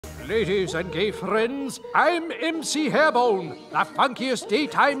ladies and gay friends, I'm MC Hairbone, the funkiest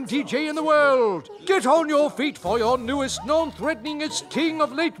daytime DJ in the world. Get on your feet for your newest non-threateningest king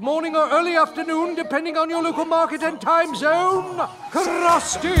of late morning or early afternoon, depending on your local market and time zone,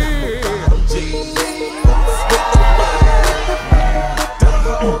 Krusty!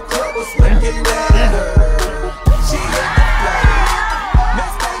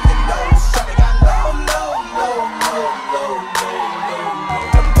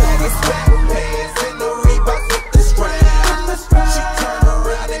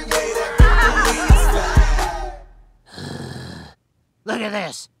 Look at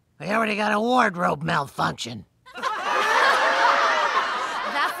this. We already got a wardrobe malfunction. That's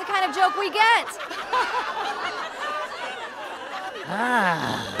the kind of joke we get.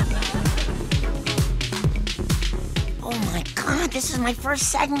 Oh my God, this is my first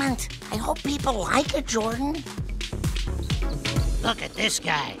segment. I hope people like it, Jordan. Look at this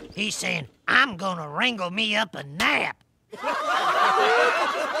guy. He's saying, I'm gonna wrangle me up a nap.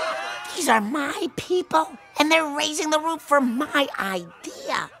 These are my people, and they're raising the roof for my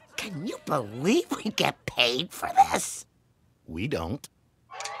idea. Can you believe we get paid for this? We don't.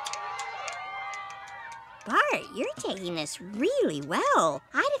 Bart, you're taking this really well.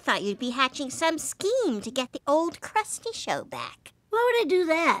 I'd have thought you'd be hatching some scheme to get the old Krusty show back. Why would I do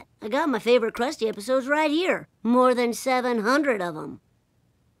that? I got my favorite Krusty episodes right here. More than 700 of them.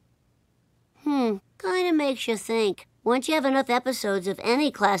 Kinda makes you think. Once you have enough episodes of any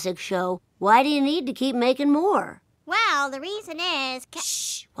classic show, why do you need to keep making more? Well, the reason is...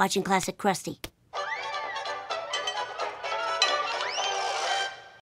 Shh! Watching Classic Krusty.